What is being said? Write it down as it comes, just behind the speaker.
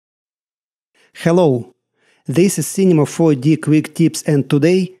Hello, this is Cinema 4D Quick Tips, and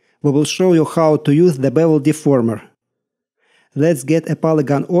today we will show you how to use the Bevel Deformer. Let's get a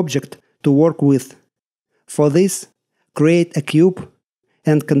polygon object to work with. For this, create a cube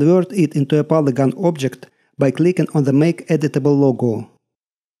and convert it into a polygon object by clicking on the Make Editable logo.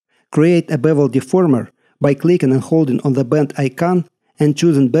 Create a Bevel Deformer by clicking and holding on the bend icon and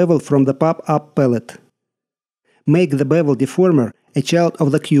choosing Bevel from the pop-up palette. Make the Bevel Deformer a child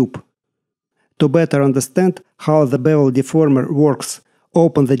of the cube. To better understand how the Bevel Deformer works,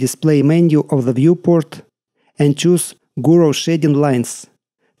 open the display menu of the viewport and choose Guru Shading Lines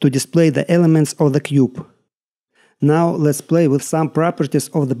to display the elements of the cube. Now let's play with some properties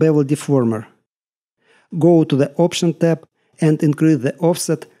of the Bevel Deformer. Go to the Option tab and increase the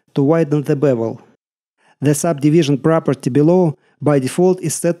offset to widen the bevel. The subdivision property below by default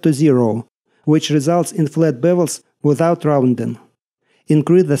is set to 0, which results in flat bevels without rounding.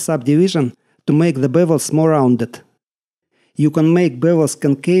 Increase the subdivision to make the bevels more rounded. You can make bevels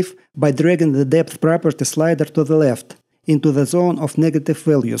concave by dragging the depth property slider to the left, into the zone of negative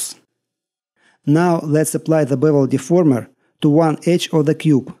values. Now let's apply the Bevel Deformer to one edge of the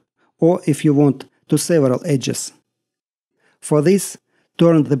cube, or if you want, to several edges. For this,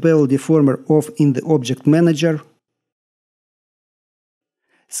 turn the Bevel Deformer off in the Object Manager,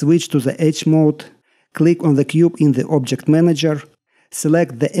 switch to the Edge mode, click on the cube in the Object Manager,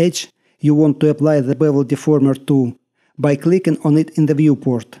 select the edge you want to apply the Bevel Deformer to by clicking on it in the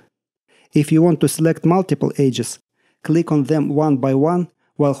viewport. If you want to select multiple edges, click on them one by one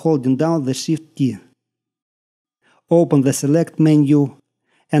while holding down the Shift key. Open the Select menu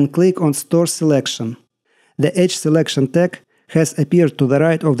and click on Store Selection. The Edge Selection tag has appeared to the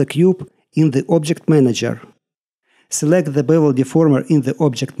right of the cube in the Object Manager. Select the Bevel Deformer in the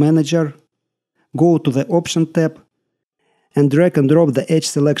Object Manager, go to the Option tab, and drag and drop the Edge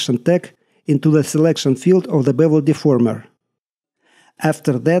Selection tag into the selection field of the Bevel Deformer.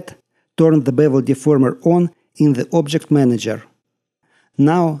 After that, turn the Bevel Deformer on in the Object Manager.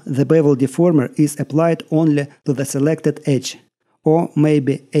 Now the Bevel Deformer is applied only to the selected edge, or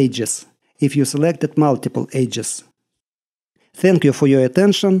maybe edges, if you selected multiple edges. Thank you for your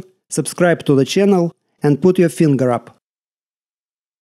attention, subscribe to the channel and put your finger up.